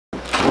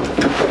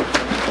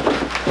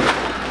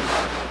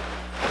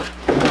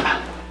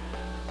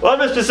Well,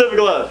 I'm Mr. Pacific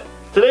Love.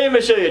 Today I'm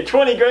going to show you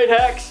 20 great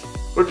hacks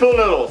with Pool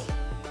Noodles.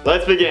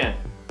 Let's begin.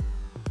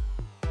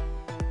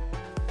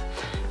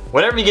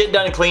 Whenever you get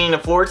done cleaning the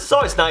floors, it's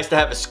always nice to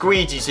have a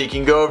squeegee so you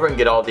can go over and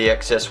get all the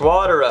excess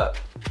water up.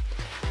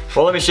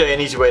 Well, let me show you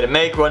an easy way to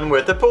make one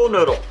with a pool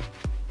noodle.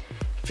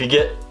 If you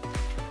get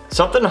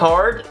something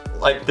hard,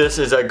 like this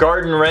is a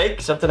garden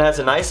rake, something that has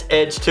a nice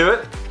edge to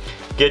it,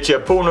 get you a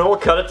pool noodle,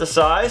 cut it to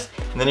size,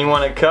 and then you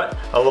want to cut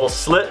a little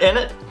slit in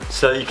it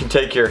so you can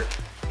take your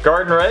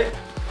garden rake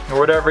or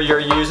whatever you're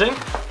using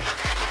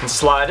and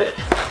slide it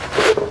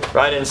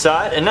right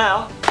inside, and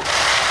now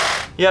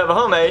you have a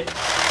homemade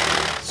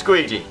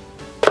squeegee.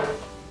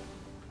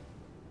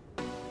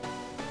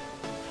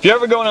 If you're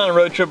ever going on a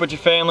road trip with your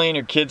family and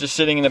your kids are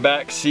sitting in the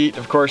back seat,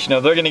 of course, you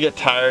know, they're gonna get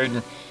tired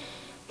and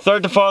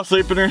start to fall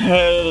asleep and their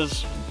head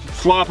is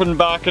flopping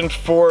back and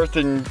forth,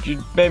 and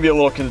you may be a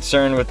little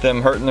concerned with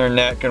them hurting their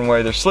neck and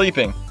where they're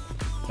sleeping.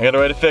 I got a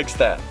way to fix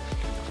that.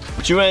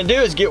 What you want to do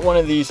is get one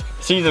of these,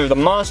 it's either the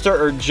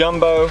monster or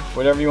jumbo,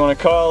 whatever you want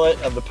to call it,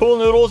 of the pool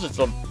noodles. It's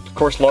of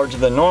course larger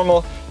than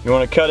normal. You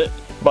want to cut it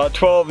about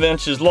 12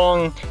 inches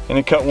long and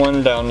then cut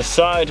one down the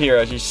side here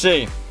as you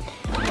see.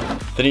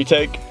 Then you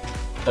take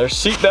their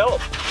seat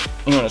belt,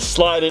 you want to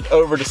slide it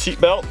over the seat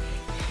belt,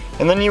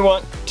 and then you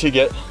want to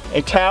get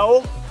a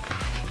towel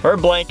or a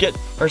blanket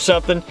or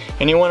something,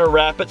 and you want to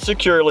wrap it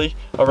securely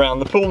around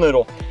the pool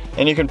noodle.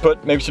 And you can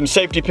put maybe some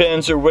safety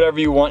pins or whatever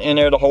you want in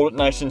there to hold it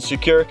nice and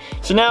secure.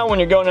 So now when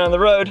you're going down the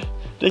road,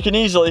 they can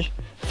easily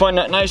find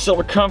that nice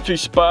little comfy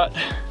spot.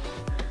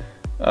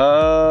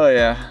 Oh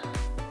yeah.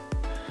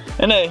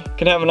 And they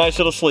can have a nice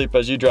little sleep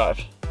as you drive.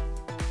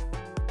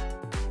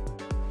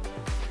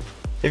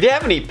 If you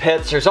have any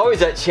pets, there's always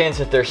that chance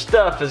that their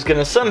stuff is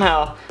gonna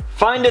somehow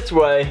find its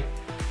way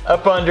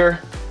up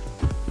under,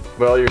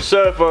 well, your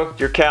sofa,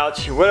 your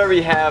couch, whatever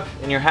you have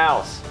in your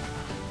house.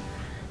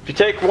 If you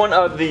take one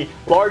of the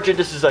larger,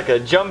 this is like a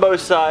jumbo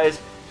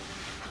size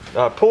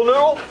pool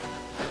noodle,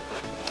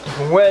 you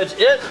can wedge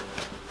it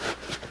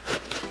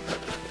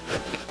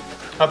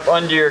up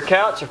under your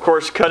couch. Of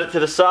course, cut it to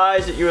the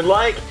size that you would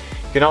like.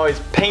 You can always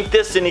paint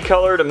this any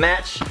color to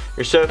match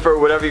your sofa or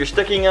whatever you're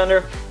sticking under.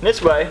 And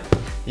this way,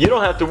 you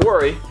don't have to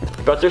worry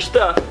about their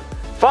stuff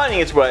finding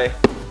its way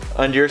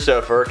under your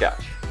sofa or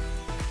couch.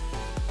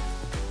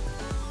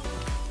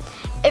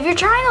 If you're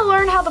trying to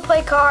learn how to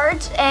play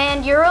cards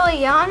and you're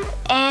really young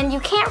and you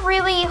can't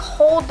really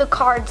hold the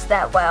cards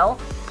that well,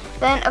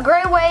 then a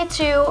great way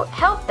to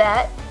help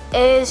that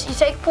is you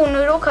take a pool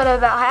noodle, cut it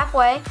about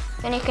halfway,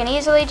 then you can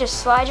easily just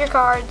slide your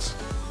cards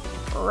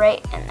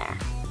right in there.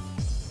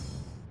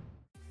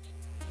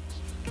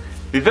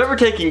 If you've ever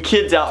taken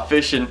kids out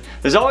fishing,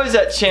 there's always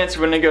that chance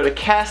when they go to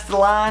cast the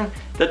line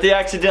that they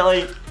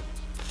accidentally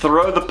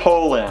throw the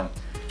pole in.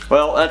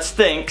 Well, that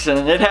stinks,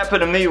 and it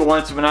happened to me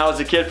once when I was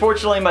a kid.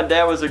 Fortunately, my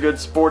dad was a good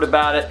sport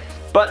about it,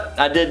 but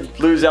I did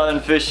lose out in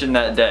fishing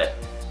that day.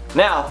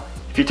 Now,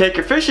 if you take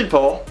your fishing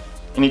pole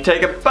and you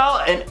take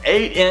about an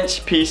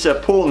 8-inch piece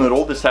of pool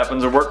noodle, this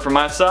happens to work for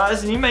my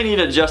size, and you may need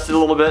to adjust it a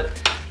little bit,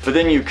 but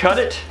then you cut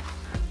it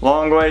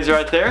long ways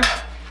right there,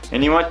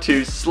 and you want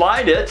to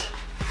slide it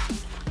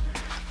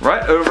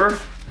right over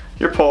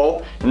your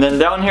pole, and then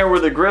down here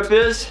where the grip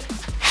is,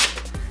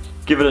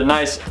 give it a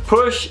nice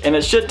push, and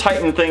it should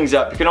tighten things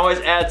up. You can always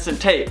add some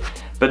tape.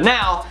 But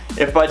now,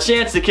 if by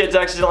chance the kids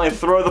accidentally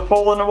throw the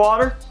pole in the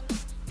water,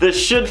 this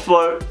should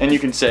float and you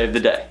can save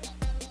the day.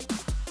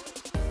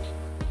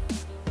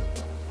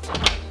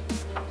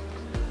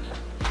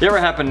 You ever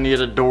happen to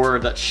get a door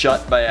that's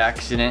shut by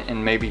accident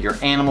and maybe your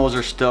animals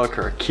are stuck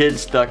or a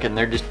kid's stuck and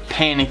they're just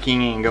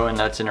panicking and going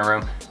nuts in a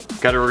room?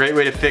 Got a great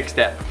way to fix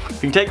that. You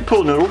can take a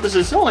pool noodle, this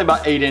is only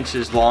about 8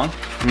 inches long,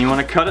 and you want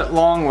to cut it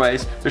long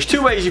ways. There's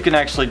 2 ways you can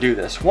actually do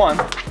this. One,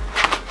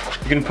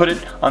 you can put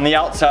it on the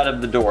outside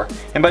of the door.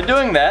 And by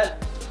doing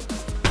that,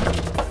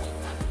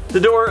 the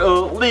door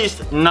will at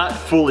least not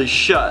fully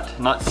shut,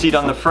 not seat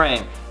on the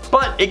frame,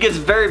 but it gets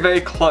very, very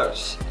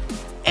close.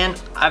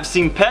 And I've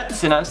seen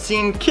pets and I've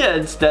seen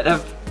kids that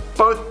have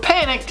both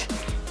panicked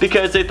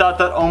because they thought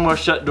that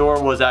almost shut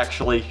door was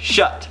actually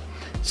shut.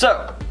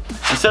 So,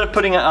 instead of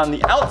putting it on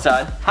the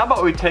outside, how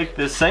about we take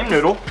this same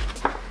noodle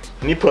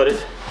and you put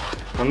it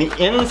on the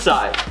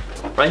inside,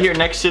 right here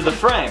next to the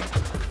frame.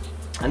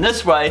 And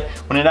this way,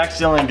 when it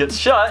accidentally gets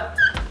shut,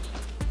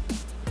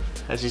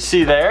 as you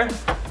see there,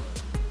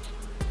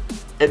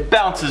 it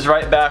bounces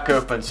right back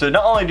open. So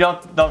not only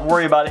don't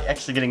worry about it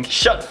actually getting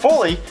shut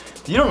fully,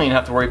 you don't even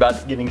have to worry about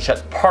it getting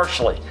shut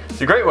partially. It's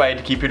a great way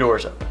to keep your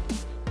doors open.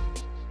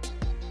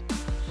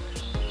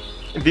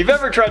 If you've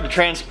ever tried to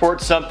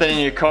transport something in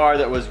your car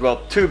that was,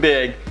 well, too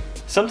big,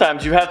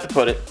 sometimes you have to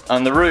put it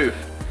on the roof.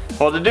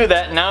 Well, to do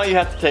that, now you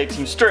have to take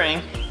some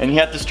string and you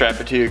have to strap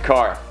it to your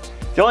car.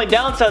 The only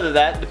downside of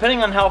that,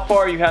 depending on how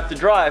far you have to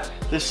drive,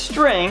 the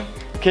string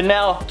can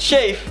now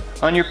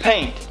chafe on your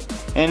paint.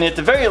 And at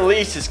the very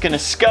least, it's going to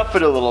scuff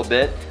it a little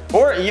bit,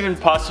 or even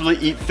possibly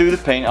eat through the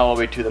paint all the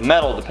way to the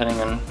metal, depending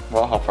on,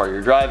 well, how far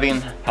you're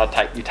driving, how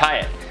tight you tie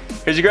it.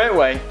 Here's a great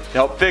way to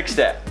help fix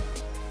that.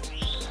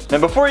 Now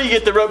before you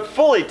get the rope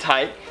fully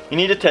tight, you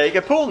need to take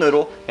a pool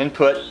noodle and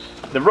put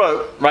the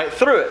rope right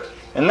through it.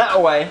 And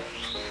that way,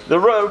 the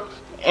rope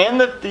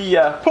and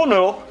the pool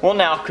noodle will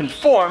now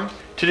conform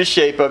to the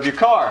shape of your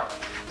car.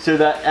 So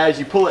that as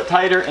you pull it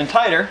tighter and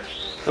tighter,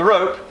 the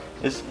rope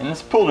in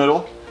this pool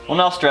noodle will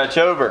now stretch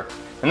over.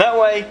 And that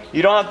way,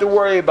 you don't have to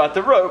worry about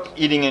the rope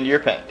eating into your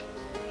paint.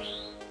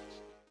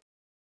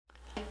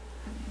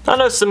 I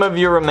know some of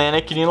you are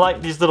romantic and you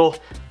like these little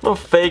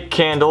fake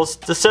candles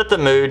to set the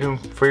mood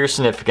for your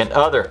significant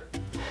other.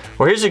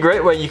 Well, here's a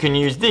great way you can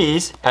use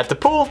these at the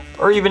pool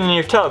or even in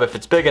your tub if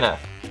it's big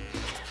enough.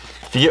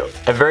 If you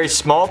get a very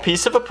small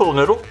piece of a pool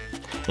noodle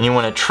and you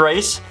want to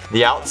trace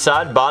the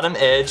outside bottom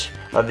edge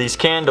of these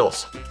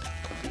candles.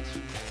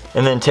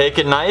 And then take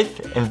a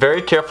knife and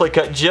very carefully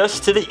cut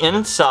just to the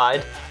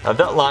inside of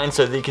that line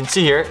so that you can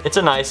see here it's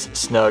a nice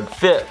snug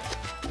fit.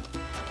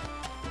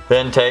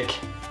 Then take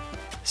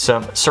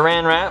some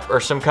saran wrap or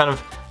some kind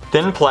of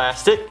thin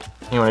plastic.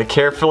 You want to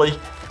carefully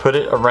put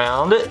it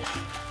around it.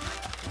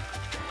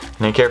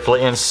 And then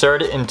carefully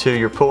insert it into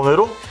your pool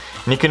noodle.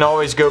 And you can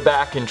always go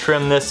back and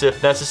trim this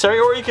if necessary,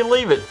 or you can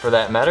leave it for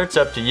that matter. It's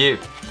up to you.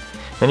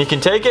 Then you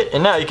can take it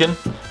and now you can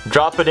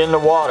drop it in the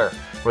water.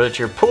 Whether it's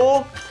your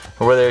pool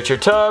or whether it's your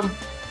tub,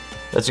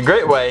 that's a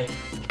great way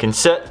you can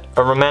set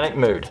a romantic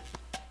mood.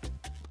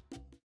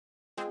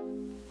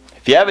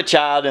 If you have a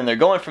child and they're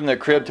going from their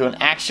crib to an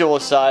actual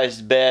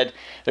sized bed,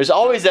 there's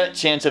always that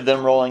chance of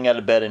them rolling out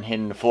of bed and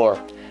hitting the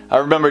floor. I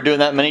remember doing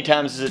that many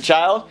times as a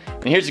child,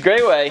 and here's a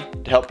great way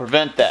to help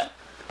prevent that.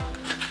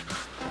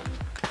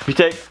 You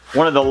take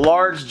one of the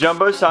large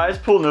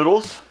jumbo-sized pool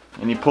noodles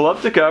and you pull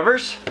up the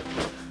covers,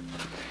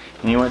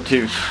 and you want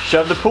to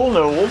shove the pool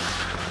noodles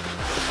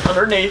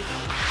underneath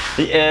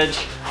the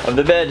edge of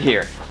the bed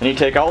here. And you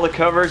take all the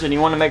covers and you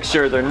want to make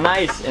sure they're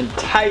nice and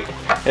tight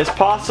as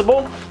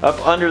possible up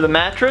under the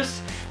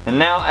mattress. And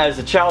now as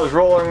the child is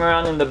rolling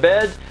around in the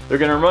bed, they're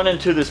going to run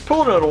into this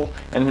pool noodle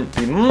and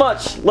be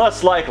much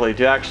less likely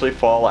to actually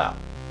fall out.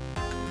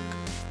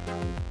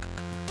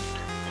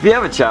 If you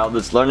have a child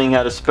that's learning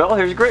how to spell,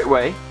 here's a great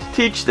way to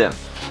teach them.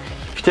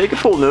 If you take a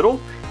pool noodle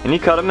and you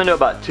cut them into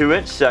about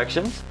 2-inch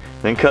sections,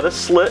 then cut a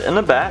slit in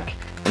the back,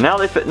 and now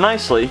they fit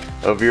nicely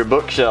over your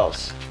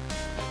bookshelves.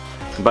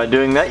 And by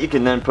doing that, you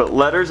can then put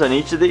letters on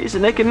each of these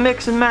and they can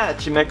mix and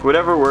match and make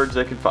whatever words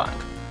they can find.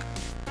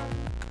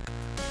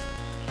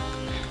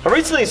 I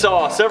recently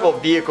saw several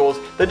vehicles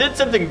that did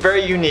something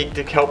very unique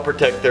to help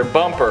protect their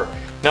bumper.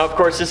 Now of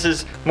course this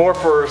is more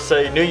for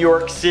say New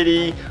York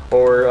City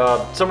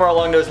or somewhere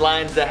along those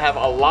lines that have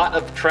a lot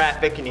of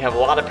traffic and you have a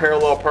lot of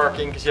parallel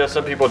parking, because you know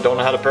some people don't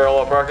know how to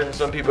parallel park and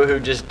some people who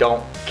just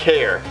don't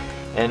care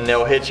and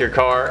they'll hit your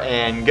car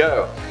and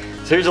go.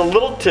 So here's a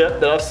little tip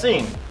that I've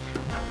seen.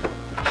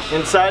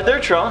 Inside their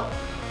trunk,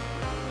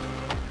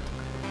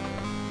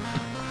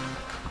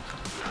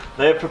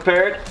 they have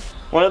prepared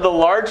one of the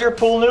larger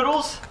pool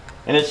noodles,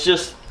 and it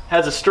just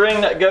has a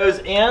string that goes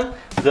in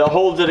that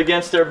holds it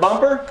against their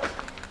bumper.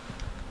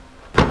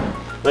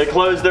 They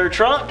close their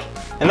trunk,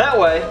 and that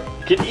way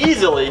you can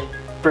easily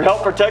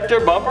help protect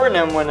their bumper, and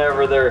then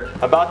whenever they're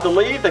about to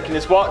leave, they can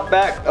just walk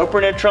back,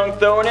 open their trunk,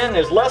 throw it in.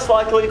 There's less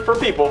likely for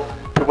people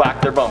to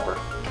whack their bumper.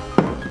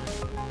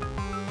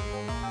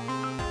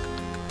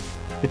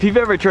 If you've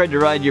ever tried to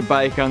ride your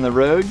bike on the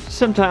road,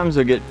 sometimes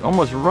you'll get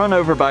almost run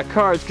over by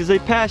cars because they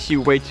pass you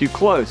way too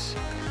close.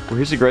 Well,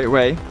 here's a great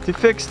way to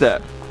fix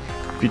that.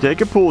 If you take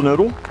a pool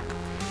noodle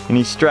and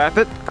you strap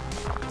it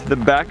to the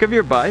back of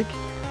your bike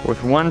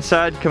with one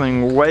side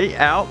coming way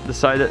out, the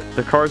side that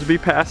the cars will be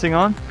passing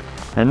on,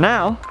 and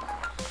now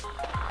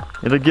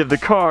it'll give the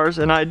cars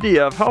an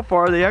idea of how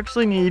far they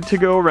actually need to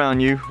go around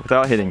you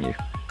without hitting you.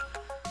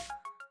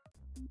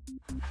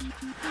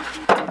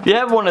 If you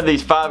have one of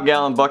these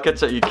 5-gallon buckets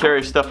that you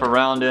carry stuff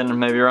around in,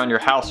 maybe around your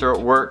house or at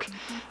work,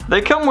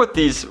 they come with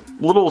these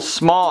little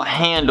small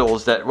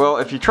handles that, well,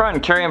 if you try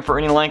and carry them for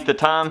any length of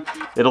time,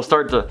 it'll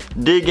start to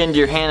dig into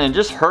your hand and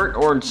just hurt,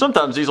 or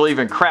sometimes these will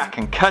even crack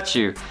and cut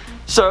you.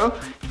 So,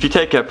 if you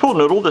take a pool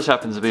noodle, this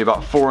happens to be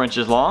about 4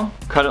 inches long,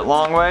 cut it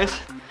long ways,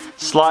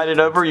 slide it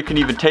over, you can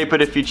even tape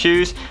it if you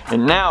choose,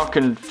 and now it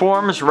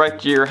conforms right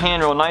to your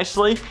hand real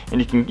nicely, and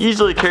you can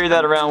easily carry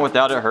that around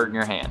without it hurting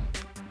your hand.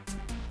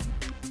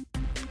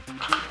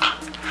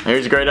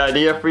 Here's a great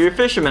idea for your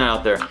fishermen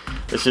out there.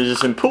 This is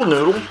just some pool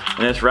noodle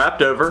and it's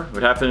wrapped over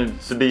what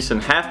happens to be some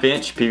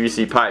 1/2-inch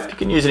PVC pipe. You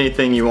can use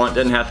anything you want,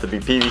 doesn't have to be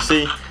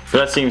PVC, but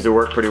that seems to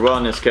work pretty well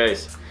in this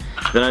case.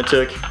 Then I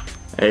took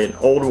an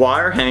old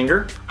wire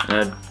hanger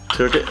and I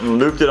took it and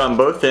looped it on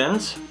both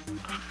ends.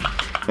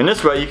 And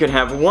this way you can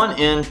have one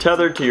end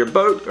tethered to your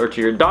boat or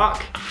to your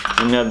dock,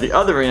 and then the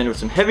other end with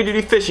some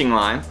heavy-duty fishing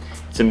line,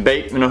 some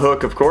bait and a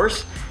hook of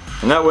course,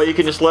 and that way you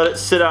can just let it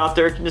sit out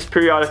there and just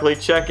periodically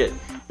check it.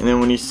 And then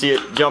when you see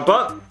it jump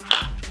up,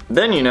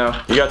 then you know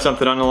you got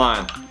something on the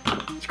line.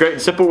 It's a great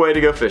and simple way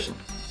to go fishing.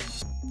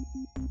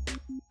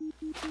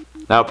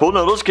 Now pool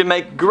noodles can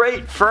make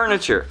great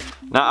furniture.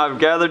 Now I've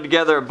gathered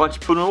together a bunch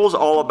of pool noodles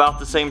all about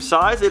the same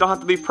size. They don't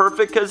have to be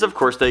perfect because of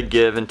course they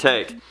give and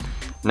take.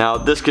 Now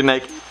this can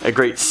make a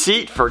great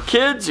seat for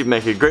kids. You can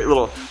make a great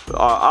little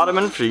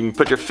ottoman so you can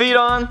put your feet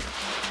on.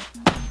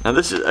 Now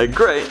this is a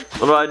great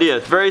little idea.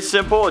 It's very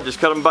simple. I just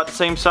cut them about the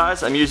same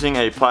size. I'm using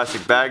a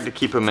plastic bag to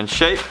keep them in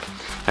shape.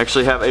 I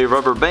actually have a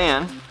rubber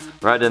band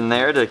right in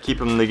there to keep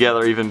them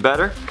together even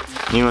better.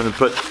 You want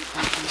to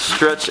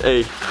stretch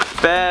a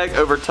bag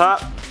over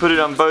top, put it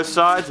on both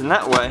sides, and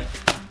that way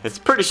it's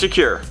pretty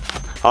secure.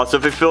 Also,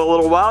 if you feel a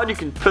little wild, you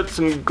can put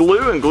some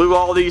glue and glue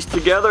all these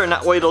together, and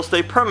that way they'll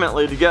stay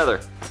permanently together.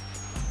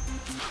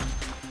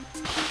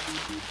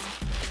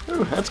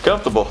 Ooh, that's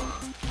comfortable.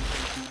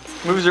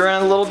 Moves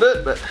around a little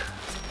bit, but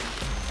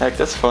heck,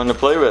 that's fun to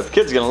play with.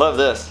 Kids are gonna love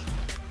this.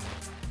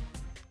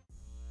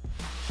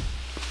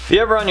 If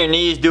you're ever on your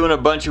knees doing a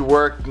bunch of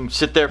work, you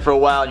sit there for a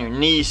while and your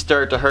knees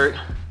start to hurt.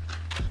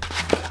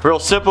 A real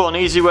simple and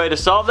easy way to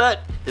solve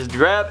that is to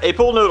grab a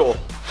pool noodle.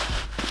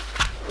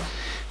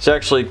 It's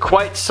actually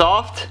quite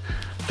soft,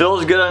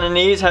 feels good on the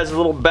knees, has a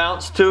little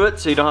bounce to it,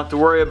 so you don't have to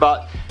worry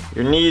about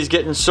your knees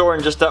getting sore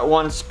in just that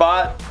one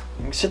spot.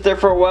 You can sit there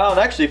for a while and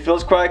actually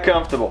feels quite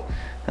comfortable.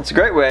 That's a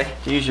great way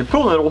to use your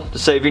pool noodle to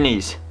save your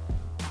knees.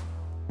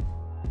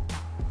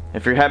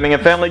 If you're having a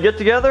family get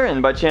together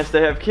and by chance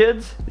they have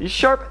kids, these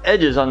sharp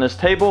edges on this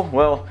table,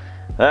 well,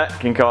 that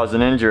can cause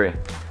an injury.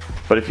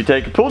 But if you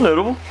take a pool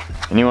noodle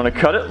and you want to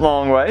cut it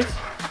long ways,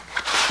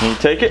 and you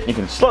take it and you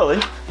can slowly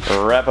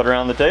wrap it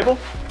around the table,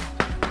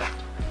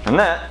 and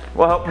that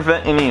will help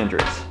prevent any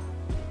injuries.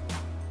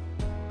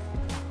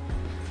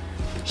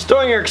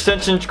 Storing your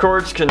extension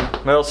cords can,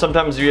 well,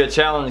 sometimes be a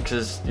challenge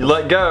because you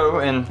let go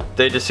and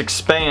they just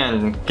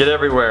expand and get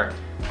everywhere.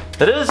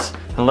 That is,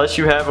 unless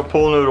you have a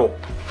pool noodle.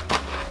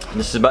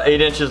 This is about 8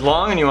 inches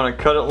long and you want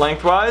to cut it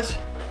lengthwise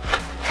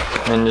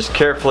and just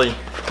carefully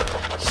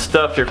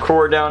stuff your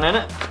cord down in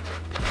it.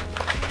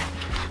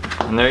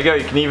 And there you go.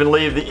 You can even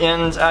leave the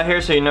ends out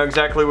here so you know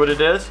exactly what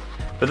it is.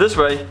 But this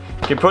way,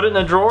 you can put it in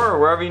a drawer or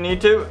wherever you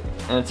need to,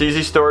 and it's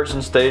easy storage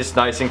and stays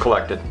nice and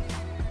collected.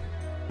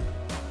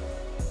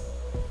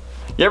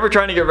 You ever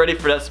trying to get ready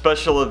for that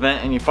special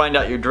event and you find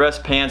out your dress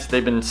pants,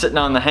 they've been sitting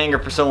on the hanger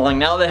for so long,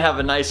 now they have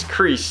a nice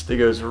crease that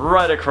goes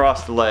right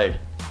across the leg.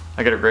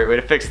 I got a great way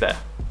to fix that.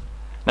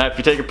 Now if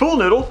you take a pool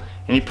noodle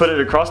and you put it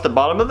across the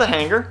bottom of the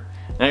hanger,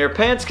 now your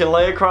pants can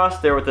lay across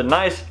there with a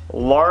nice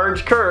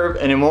large curve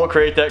and it won't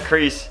create that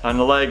crease on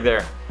the leg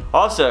there.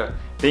 Also,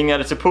 being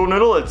that it's a pool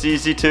noodle, it's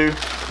easy to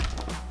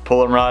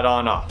pull them right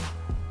on off.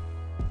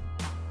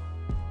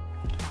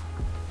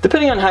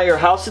 Depending on how your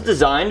house is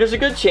designed, there's a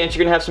good chance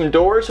you're going to have some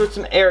doors with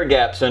some air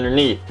gaps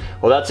underneath.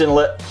 Well, that's going to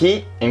let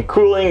heat and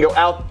cooling go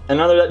out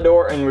and under that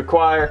door and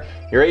require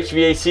your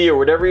HVAC or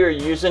whatever you're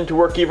using to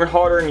work even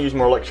harder and use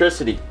more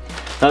electricity.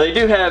 Now they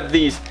do have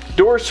these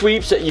door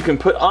sweeps that you can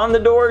put on the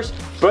doors,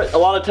 but a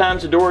lot of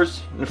times the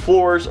doors and the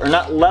floors are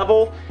not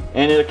level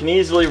and it can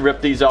easily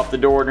rip these off the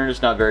door and they're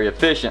just not very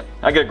efficient.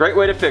 I got a great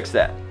way to fix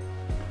that.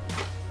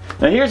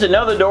 Now here's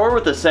another door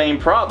with the same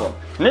problem.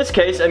 In this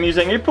case, I'm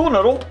using a pool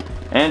noodle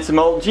and some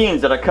old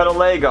jeans that I cut a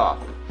leg off.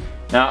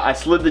 Now I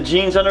slid the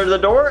jeans under the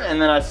door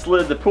and then I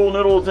slid the pool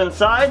noodles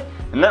inside,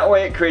 and that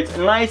way it creates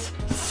a nice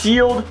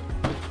sealed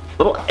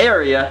little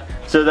area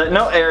so that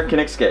no air can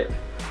escape.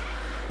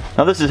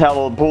 Now this is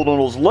how the pool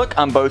noodles look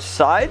on both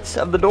sides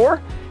of the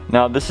door.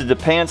 Now this is the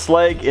pants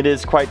leg. It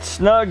is quite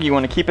snug. You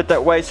want to keep it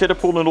that way so the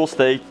pool noodles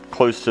stay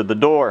close to the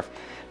door.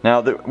 Now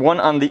the one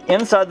on the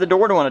inside of the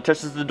door, the one that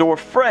touches the door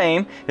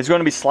frame, is going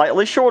to be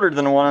slightly shorter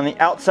than the one on the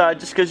outside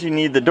just because you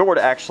need the door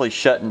to actually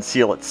shut and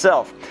seal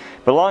itself.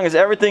 But as long as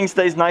everything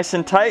stays nice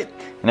and tight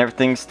and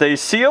everything stays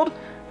sealed,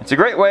 it's a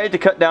great way to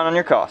cut down on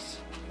your costs.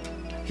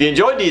 If you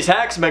enjoyed these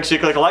hacks, make sure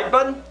you click the like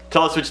button.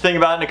 Tell us what you think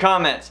about it in the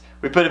comments.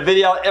 We put a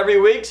video out every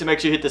week, so make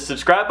sure you hit the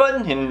subscribe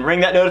button and ring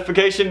that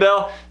notification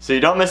bell so you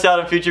don't miss out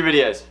on future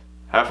videos.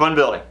 Have fun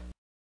building.